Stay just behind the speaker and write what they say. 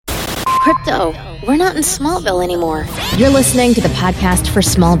Crypto, we're not in Smallville anymore. You're listening to the podcast for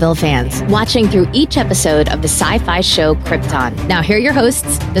Smallville fans, watching through each episode of the sci-fi show Krypton. Now here are your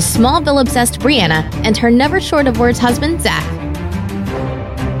hosts, the Smallville-obsessed Brianna and her never-short-of-words husband, Zach.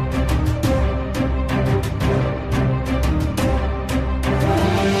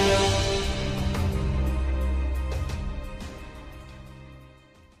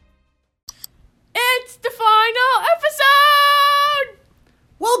 It's the final episode!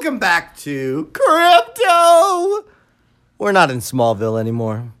 Welcome back to Crypto! We're not in Smallville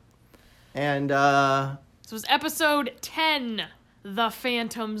anymore. And, This was episode 10, The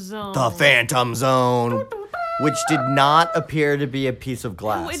Phantom Zone. The Phantom Zone, which did not appear to be a piece of Oh,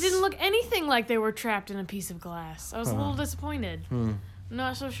 glass. it didn't look anything like they were trapped in a piece of glass. I was a little disappointed. I'm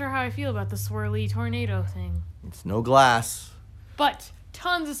not so sure how I feel about the swirly tornado thing. It's no glass. But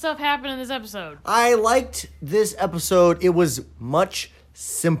tons of stuff happened in this episode. I liked this episode. It was much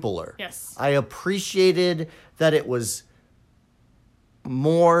simpler. Yes. I appreciated that it was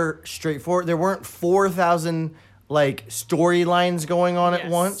more straightforward. There weren't 4,000 storylines going on at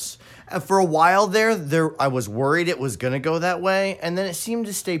Yes. once. For a while there I was worried it was gonna go that way, and then it seemed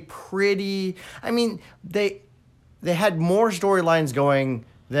to stay pretty. I mean, they had more storylines going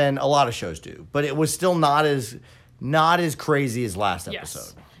than a lot of shows do, but it was still not as crazy as last episode.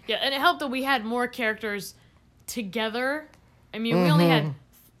 Yes. Yeah, and it helped that we had more characters together. I mean, we only had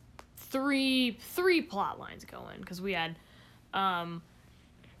three plot lines going, because we had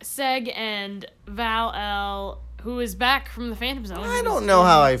Seg and Val-El, who is back from the Phantom Zone. I don't know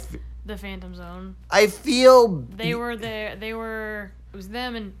how The Phantom Zone. I feel They were there. They were. It was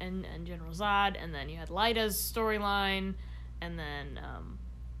them and General Zod, and then you had Lyta's storyline, and then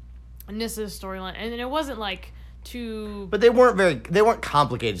Nissa's storyline, and then it wasn't too. But they weren't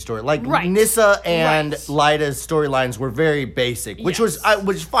complicated stories. Right. Nissa and Right. Lyta's storylines were very basic, which Yes.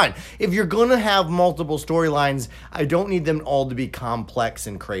 which is fine. If you're gonna have multiple storylines, I don't need them all to be complex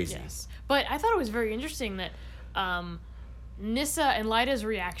and crazy. Yes, but I thought it was very interesting that Nissa and Lyta's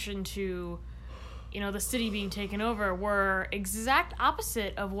reaction to, the city being taken over were exact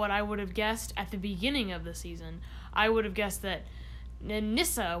opposite of what I would have guessed at the beginning of the season. I would have guessed that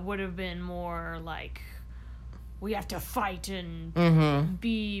Nissa would have been more like, we have to fight and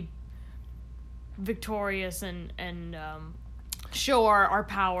be victorious and show our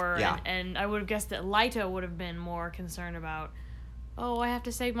power. Yeah. And I would have guessed that Lyta would have been more concerned about, I have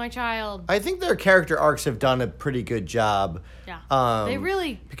to save my child. I think their character arcs have done a pretty good job. Yeah. They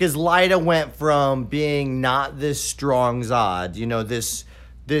really... Because Lyta went from being not this strong Zod,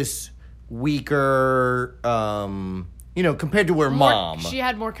 this weaker, compared to her mom. She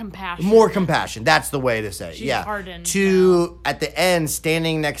had more compassion. More compassion. That's the way to say it. She's yeah. hardened To, at the end,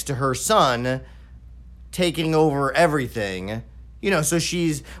 standing next to her son, taking over everything. So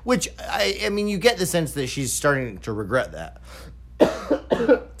she's... Which, I mean, you get the sense that she's starting to regret that.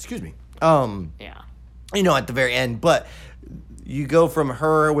 Excuse me. Yeah. At the very end. But you go from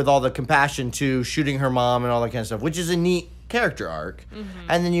her with all the compassion to shooting her mom and all that kind of stuff, which is a neat character arc.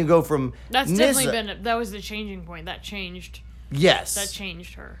 And then you go from That's Nissa, definitely that was the changing point. That changed Yes.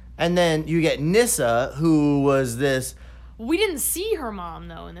 her. And then you get Nissa, who was this... We didn't see her mom,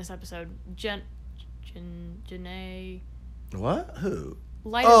 though, in this episode. Janae... What? Who?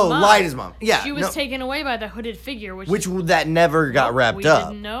 Lyta's mom. Lyta's mom. Yeah. She was taken away by the hooded figure, which that never got wrapped we up.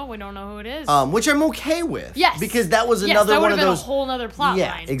 didn't know. We don't know who it is. Which I'm okay with. Yes. Because that was Yes, another that one of would've been those... a whole nother plot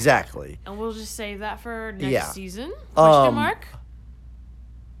Yeah, line. exactly. And we'll just save that for next Yeah. season? Question mark?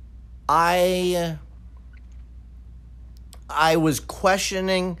 I was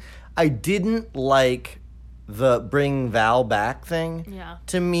questioning. I didn't like the bring Val back thing. Yeah.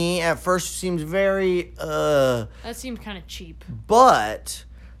 To me, at first, seems very. That seemed kind of cheap. But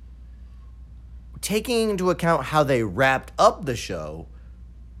taking into account how they wrapped up the show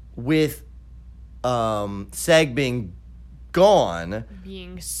with Seg being gone,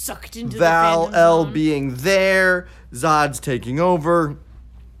 Being sucked into Val the L Phantom Zone. being there, Zod's taking over.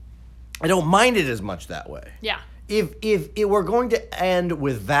 I don't mind it as much that way. Yeah. If it were going to end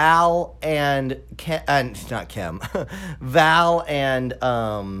with Val and Val and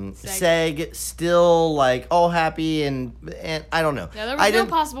Seg still all happy and I don't know. Yeah, there was no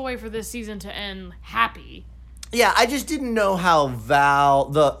possible way for this season to end happy. Yeah, I just didn't know how Val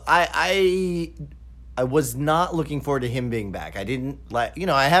I was not looking forward to him being back. I didn't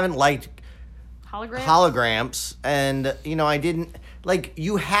I haven't liked holograms and I didn't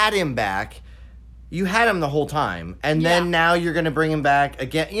you had him back. You had him the whole time, and then now you're going to bring him back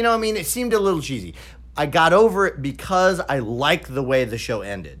again. It seemed a little cheesy. I got over it because I liked the way the show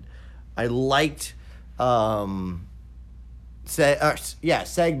ended. I liked Seg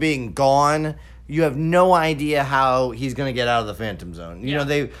Seg being gone, you have no idea how he's going to get out of the Phantom Zone. You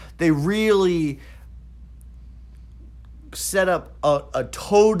know, they really set up a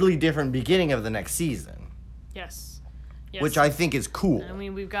totally different beginning of the next season. Yes. Which I think is cool. I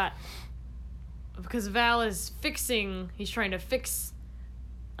mean, we've got... Because Val is he's trying to fix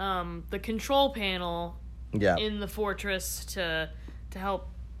the control panel in the fortress to help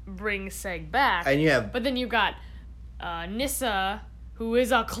bring Seg back. But then you've got Nyssa, who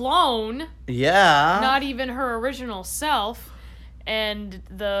is a clone. Yeah. Not even her original self. And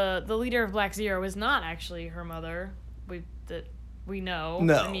the leader of Black Zero is not actually her mother. We know.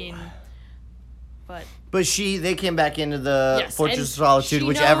 No. I mean... But they came back into the Fortress of Solitude,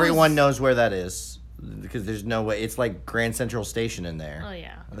 which everyone knows where that is. Because there's no way. It's like Grand Central Station in there. Oh,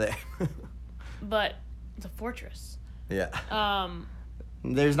 yeah. But it's a fortress. Yeah.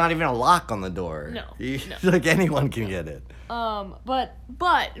 There's not even a lock on the door. No. Like anyone can get it. But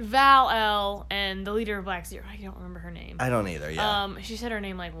Val-El and the leader of Black Zero, I don't remember her name. I don't either, yeah. She said her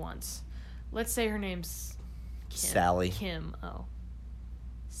name like once. Let's say her name's Kim. Sally. Kim. Oh.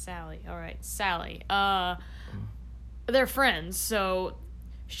 Sally. All right. Sally. They're friends, so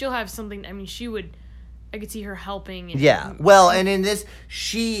she'll have something. I mean, I could see her helping. Yeah. Well, and in this,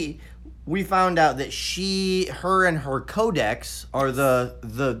 we found out that her and her codex are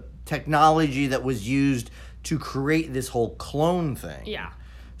the technology that was used to create this whole clone thing. Yeah.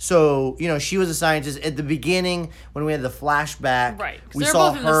 So, she was a scientist at the beginning when we had the flashback. Right. We they're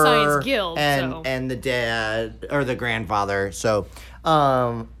saw both in her the science guild, and the dad or the grandfather. So,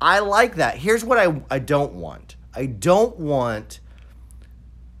 I like that. Here's what I don't want. I don't want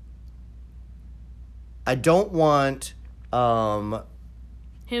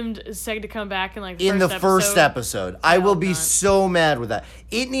Seg to come back in the first episode. I will be so mad with that.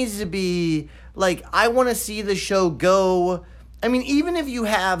 It needs to be like, I want to see the show go. I mean, even if you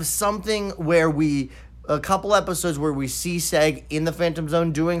have something where a couple episodes where we see Seg in the Phantom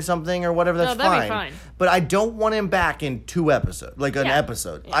Zone doing something or whatever, that's that'd be fine. But I don't want him back in 2 episodes, like an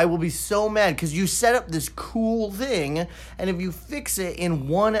episode. Yeah. I will be so mad because you set up this cool thing, and if you fix it in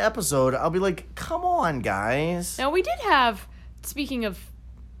 1 episode, I'll be like, come on, guys. Now, we did have, speaking of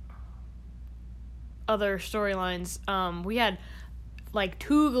other storylines, we had like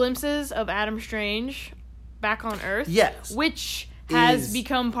 2 glimpses of Adam Strange back on Earth. Yes. Which has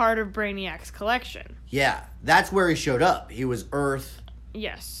become part of Brainiac's collection. Yeah, that's where he showed up. He was Earth.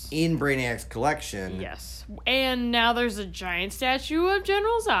 Yes. In Brainiac's collection. Yes. And now there's a giant statue of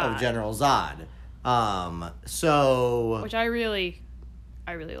General Zod. So... Which I really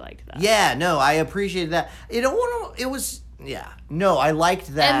liked that. Yeah, no, I appreciated that. I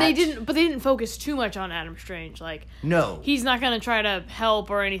liked that. And they didn't focus too much on Adam Strange. Like, no. He's not going to try to help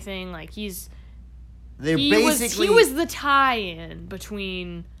or anything. Like, he basically was the tie-in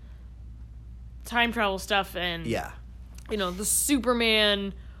between time travel stuff and the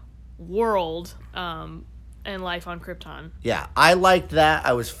Superman world and life on Krypton. Yeah, I liked that.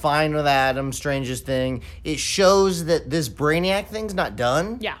 I was fine with Adam Strange's thing. It shows that this Brainiac thing's not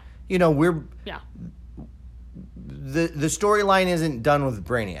done. Yeah. The storyline isn't done with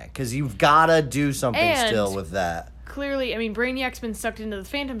Brainiac because you've got to do something still with that. Clearly, I mean, Brainiac's been sucked into the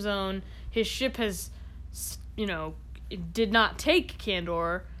Phantom Zone. His ship has, it did not take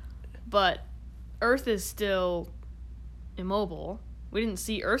Kandor, but Earth is still immobile. We didn't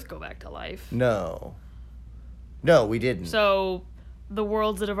see Earth go back to life. No, we didn't. So the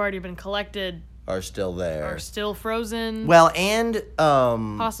worlds that have already been collected are still there. Are still frozen. Well, and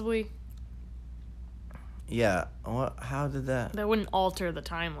possibly. Yeah. How did that? That wouldn't alter the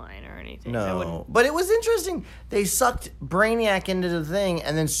timeline or anything. No. But it was interesting. They sucked Brainiac into the thing,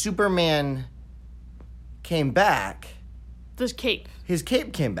 and then Superman came back. His cape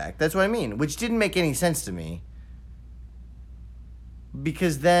came back. That's what I mean. Which didn't make any sense to me.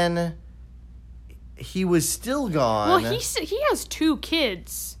 Because then he was still gone. Well, he has 2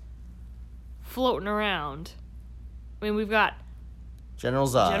 kids floating around. I mean, we've got General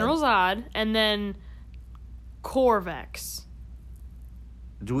Zod, and then Corvex.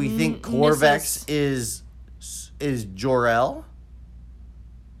 Do we think Corvex is Jor-El?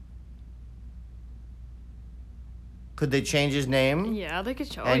 Could they change his name? Yeah, they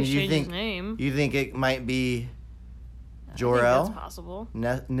could always change his name. You think it might be Jor-El? That's possible.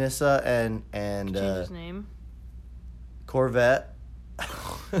 Nyssa and change his name. Corvette.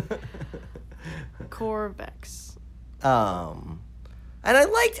 Corvex. And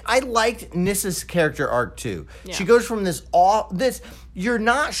I liked Nyssa's character arc too. Yeah. She goes from this you're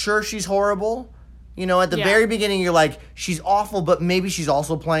not sure she's horrible. You know, at the Yeah. very beginning, you're like, she's awful, but maybe she's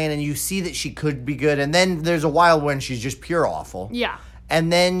also playing, and you see that she could be good. And then there's a while when she's just pure awful. Yeah.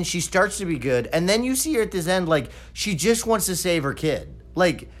 And then she starts to be good. And then you see her at this end, like, she just wants to save her kid.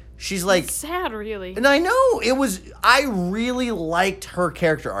 Like, she's like... It's sad, really. And I know, I really liked her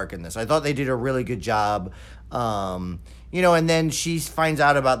character arc in this. I thought they did a really good job. You know, and then she finds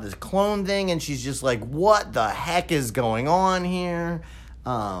out about this clone thing, and she's just like, what the heck is going on here?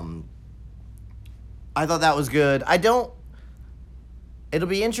 I thought that was good. It'll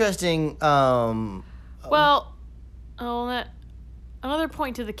be interesting. Well, another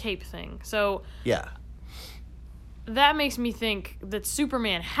point to the cape thing. So Yeah. that makes me think that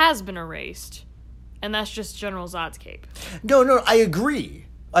Superman has been erased, and that's just General Zod's cape. No, I agree.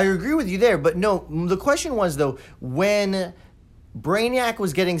 I agree with you there. But no, the question was, though, when Brainiac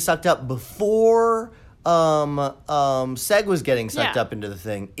was getting sucked up before Seg was getting sucked up into the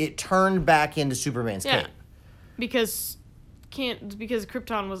thing, it turned back into Superman's cape. Because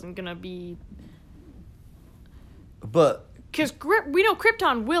Krypton wasn't gonna be. But Because we know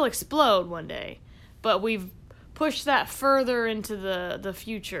Krypton will explode one day, but we've pushed that further into the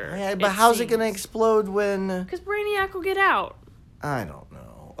future. yeah, but how's it gonna explode when? Because Brainiac will get out. I don't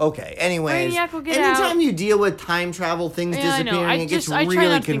know. Okay. Anyways, Brainiac will get anytime out. you deal with time travel things Yeah, I disappearing, know. it gets I really try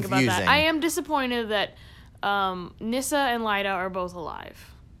not to confusing. think about that. I am disappointed that Nyssa and Lyta are both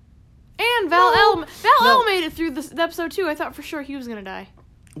alive. And Val El made it through the episode too. I thought for sure he was gonna die.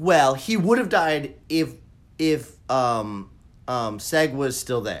 Well, he would have died if Seg was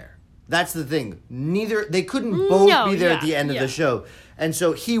still there. That's the thing. They couldn't both be there at the end of the show, and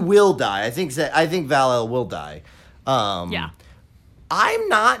so he will die. I think Val El will die. Yeah. I'm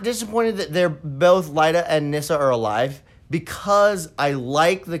not disappointed that they're both Lyta and Nyssa are alive because I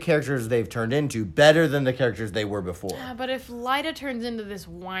like the characters they've turned into better than the characters they were before. Yeah, but if Lyta turns into this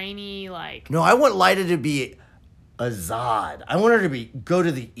whiny like. No, I want Lyta to be a Zod. I want her to go to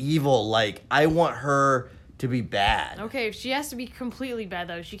the evil. Like, I want her to be bad. Okay, she has to be completely bad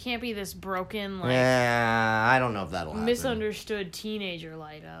though. She can't be this broken like. Yeah, I don't know if that'll happen. Misunderstood teenager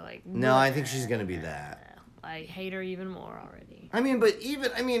Lyta. Like. No, I think she's gonna be that. I hate her even more already. I mean,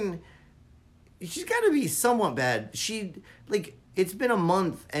 she's got to be somewhat bad. It's been a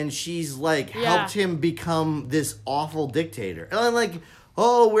month and she's helped him become this awful dictator. And I'm like,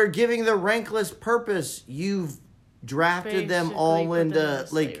 oh, we're giving the rankless purpose. You've drafted them all into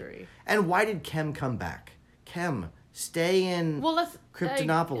slavery. And why did Kem come back? Kem, stay in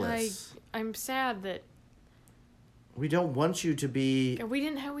Kryptonopolis. I'm sad that we don't want you to be. We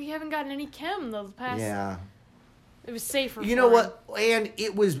haven't gotten any Kem the past. Yeah. It was safer. You know what? And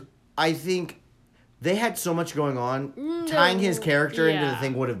it was. I think they had so much going on. Tying his character into the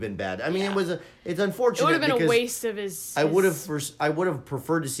thing would have been bad. I mean, it's unfortunate. It would have been a waste of his. I would have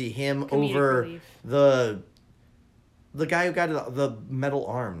preferred to see him over relief. the guy who got the metal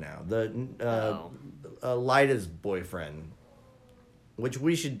arm now. Lyta's boyfriend. Which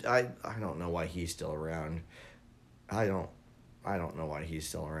we should. I don't know why he's still around. I don't know why he's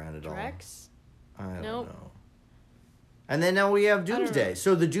still around at all. Rex? I don't know. And then now we have Doomsday.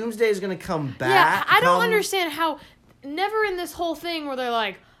 So the Doomsday is going to come back. Yeah, I don't understand how. Never in this whole thing where they're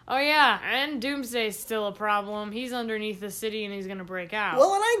like, oh yeah, and Doomsday's still a problem. He's underneath the city and he's going to break out.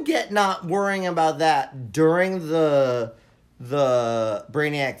 Well, and I get not worrying about that during the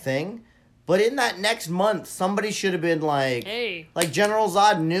Brainiac thing. But in that next month, somebody should have been like, hey. Like General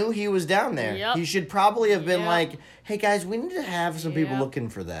Zod knew he was down there. Yep. He should probably have been like, hey guys, we need to have some people looking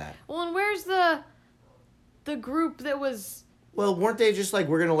for that. Well, and where's the group that was... Well, weren't they just like,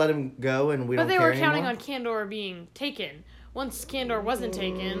 we're going to let him go and we don't care anymore? But they were counting on Kandor being taken. Once Kandor wasn't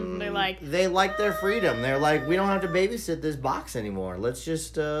taken, they like their freedom. They're like, we don't have to babysit this box anymore. Let's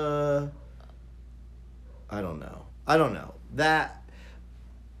just, I don't know.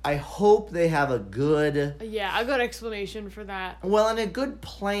 I hope they have a good explanation for that. Well, and a good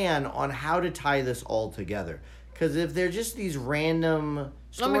plan on how to tie this all together. Because if they're just these random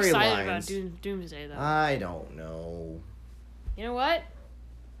storylines... I'm excited about Doomsday, though. I don't know. You know what?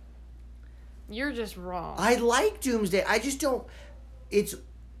 You're just wrong. I like Doomsday. I just don't... It's...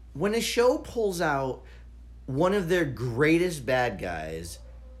 When a show pulls out one of their greatest bad guys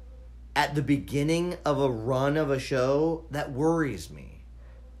at the beginning of a run of a show, that worries me.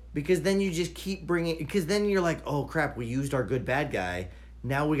 Because then you just keep bringing... Because then you're like, oh, crap, we used our good bad guy.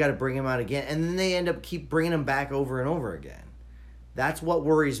 Now we got to bring him out again. And then they end up keep bringing him back over and over again. That's what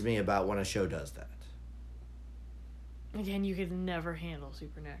worries me about when a show does that. Again, you could never handle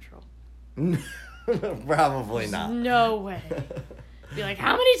Supernatural. Probably not. No way. Be like,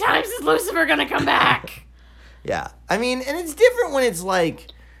 how many times is Lucifer going to come back? Yeah. I mean, and it's different when it's like...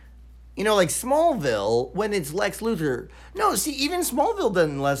 like Smallville, when it's Lex Luthor. No, see, even Smallville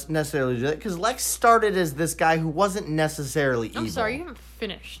doesn't necessarily do that because Lex started as this guy who wasn't necessarily evil. I'm sorry, you haven't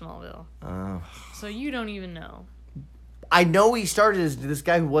finished Smallville. So you don't even know. I know he started as this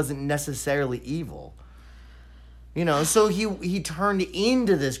guy who wasn't necessarily evil. So he turned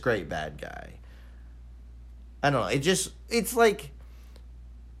into this great bad guy. I don't know. It's like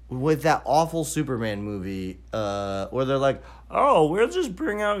with that awful Superman movie where they're like, oh, we'll just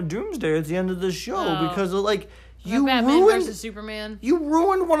bring out Doomsday at the end of the show because you Batman versus Superman. You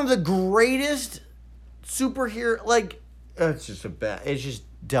ruined one of the greatest superhero. It's just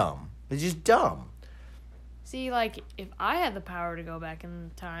dumb. It's just dumb. See, if I had the power to go back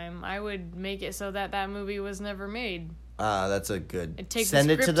in time, I would make it so that movie was never made. That's a good. Send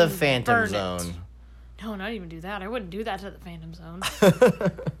it to the Phantom Zone. It. No, not even do that. I wouldn't do that to the Phantom Zone.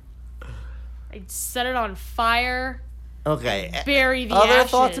 I'd set it on fire. Okay. Bury the Other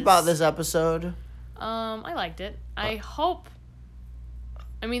ashes. thoughts about this episode? I liked it. I hope.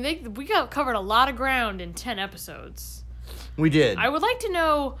 I mean, we covered a lot of ground in 10 episodes. We did. I would like to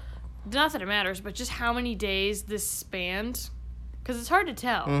know, not that it matters, but just how many days this spanned, because it's hard to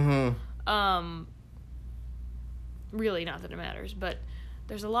tell. Mm-hmm. Really, not that it matters, but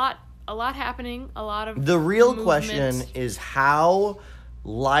there's a lot happening. A lot of the real movement. question is how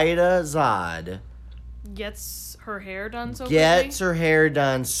Lyda Zod gets her hair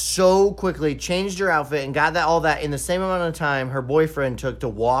done so quickly, changed her outfit, and got all that in the same amount of time her boyfriend took to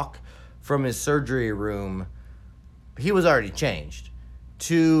walk from his surgery room. He was already changed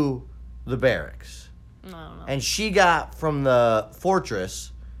to the barracks. I don't know. And she got from the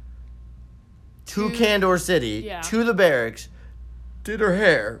fortress to Kandor City to the barracks, did her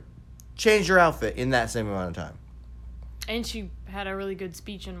hair, changed her outfit in that same amount of time. And she had a really good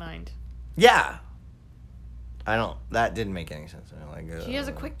speech in mind. Yeah. That didn't make any sense. She has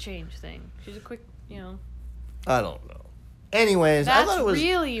a quick change thing. She's a quick, I don't know. Anyways, I thought it was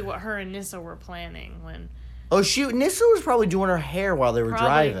really what her and Nyssa were planning when. Oh, Nyssa was probably doing her hair while they were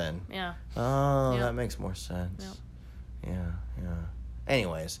driving. Yeah. Oh, that makes more sense. Yep. Yeah.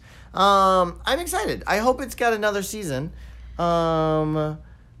 Anyways, I'm excited. I hope it's got another season,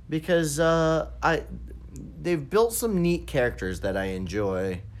 because they've built some neat characters that I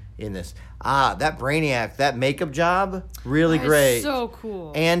enjoy in this. That Brainiac, that makeup job, really great. So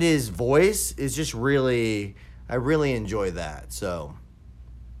cool. And his voice is just really, I really enjoy that. So,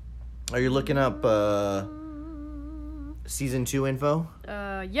 are you looking up season 2 info?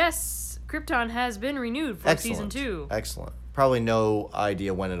 Yes. Krypton has been renewed for season 2. Excellent. Probably no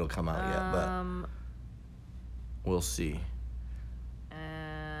idea when it'll come out yet, but we'll see.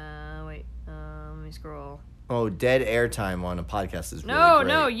 Wait. Let me scroll. Oh, dead airtime on a podcast is really great.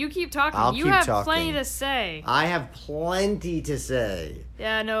 No, you keep talking. I'll you keep have talking. plenty to say. I have plenty to say.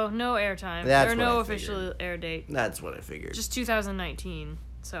 Yeah, no airtime. That's or what no I official figured. air date. That's what I figured. Just 2019.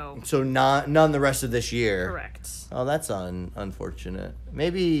 So none the rest of this year. Correct. Oh, that's unfortunate.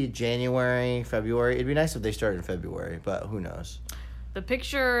 Maybe January, February. It'd be nice if they started in February, but who knows? The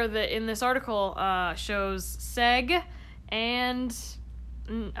picture that in this article shows Seg and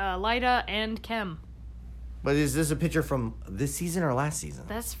Lyda and Kem. But is this a picture from this season or last season?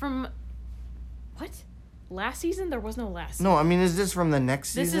 That's from what? Last season? There was no last season. No, I mean, is this from the next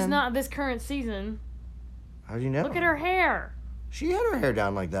season? This is not this current season. How do you know? Look at her hair. She had her hair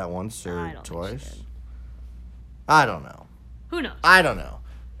down like that once or I don't twice. think she did. I don't know. Who knows? I don't know.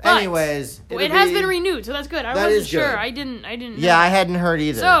 But anyways, it has been renewed, so that's good. I wasn't sure. Good. I didn't know. Yeah, I hadn't heard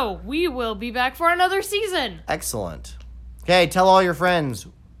either. So we will be back for another season. Excellent. Okay, tell all your friends.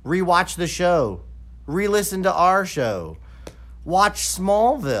 Rewatch the show. Re-listen to our show. Watch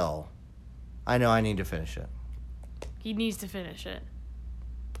Smallville. I know I need to finish it. He needs to finish it.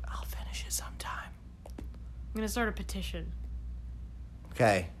 I'll finish it sometime. I'm gonna start a petition.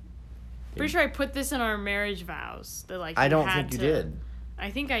 Okay. Pretty sure I put this in our marriage vows. That I don't think you did. I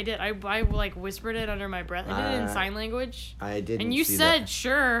think I did. I whispered it under my breath. I did it in sign language. I didn't. And you see said that.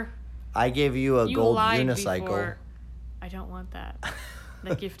 Sure. I gave you a gold lied unicycle. Before. I don't want that.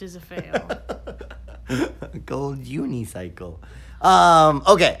 That gift is a fail. Gold unicycle.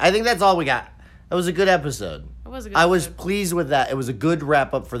 Okay, I think that's all we got. That was a good episode. It was a good I was episode. pleased with that. It was a good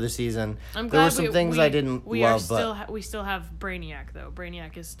wrap up for the season. I'm glad there were some things I didn't love, but we still have Brainiac though.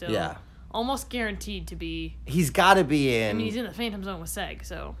 Brainiac is still almost guaranteed to be. He's got to be in. I mean, he's in the Phantom Zone with Seg,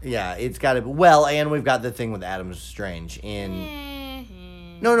 so. Yeah, it's got to be. Well, and we've got the thing with Adam Strange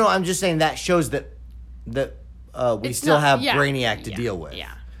in. No, I'm just saying that shows that we still have Brainiac to deal with.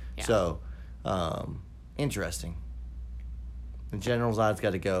 Yeah. So, interesting. The General Zod's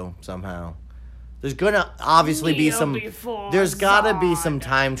got to go somehow. There's gonna obviously be Kneel some. before There's gotta be Zod. some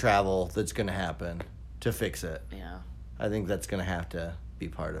time travel that's gonna happen to fix it. Yeah. I think that's gonna have to be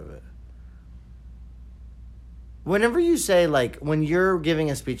part of it. Whenever you say, like, when you're giving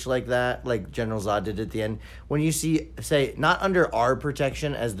a speech like that, like General Zod did at the end, when you say, not under our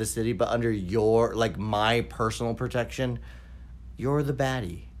protection as the city, but under your, like, my personal protection, you're the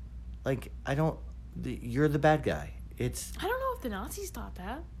baddie. Like, you're the bad guy. I don't know if the Nazis thought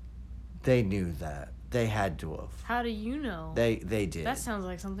that. They knew that. They had to have. How do you know? They did. That sounds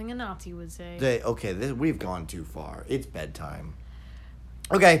like something a Nazi would say. We've gone too far. It's bedtime.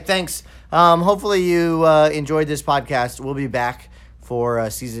 Okay, thanks. Hopefully you enjoyed this podcast. We'll be back for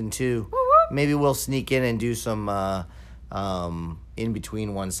season 2. Woo-woo. Maybe we'll sneak in and do some in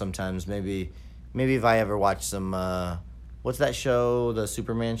between ones sometimes. Maybe if I ever watch some what's that show? The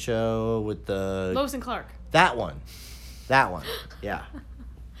Superman show with the Lois and Clark. That one. Yeah.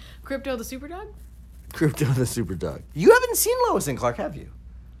 Crypto the Superdog? Crypto the Superdog. You haven't seen Lois and Clark, have you?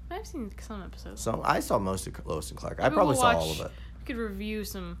 I've seen some episodes. So I saw most of Lois and Clark. I Maybe probably we'll saw watch- all of it. We could review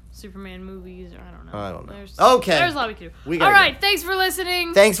some Superman movies, or I don't know. I don't know. Okay. There's a lot we could do. We gotta All right, go. thanks for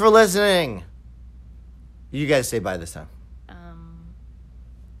listening. Thanks for listening. You guys say bye this time.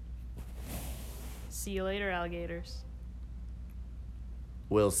 See you later, alligators.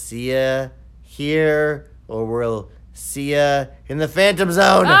 We'll see ya here, or we'll see ya in the Phantom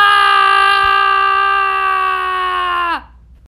Zone. Ah!